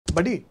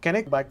Buddy, can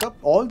I back up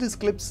all these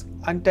clips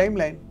and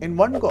timeline in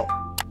one go?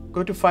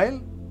 Go to File,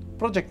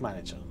 Project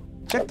Manager.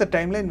 Check the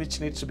timeline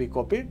which needs to be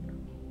copied.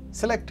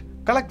 Select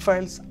Collect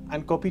Files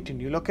and copy to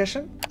new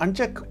location.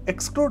 Uncheck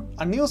Exclude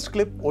Unused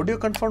Clip, Audio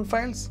Confirmed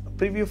Files,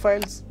 Preview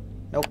Files.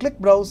 Now click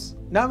Browse.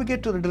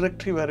 Navigate to the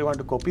directory where you want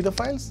to copy the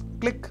files.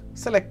 Click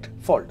Select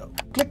Folder.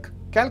 Click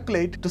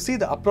Calculate to see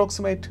the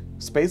approximate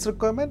space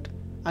requirement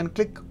and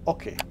click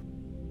OK.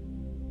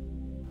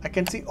 I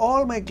can see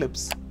all my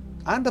clips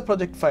and the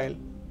project file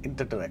in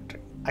the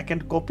directory. I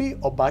can copy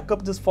or back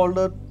up this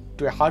folder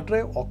to a hard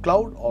drive or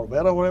cloud or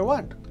wherever I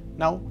want.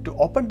 Now to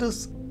open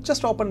this,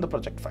 just open the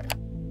project file.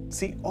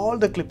 See all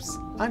the clips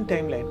and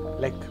timeline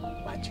like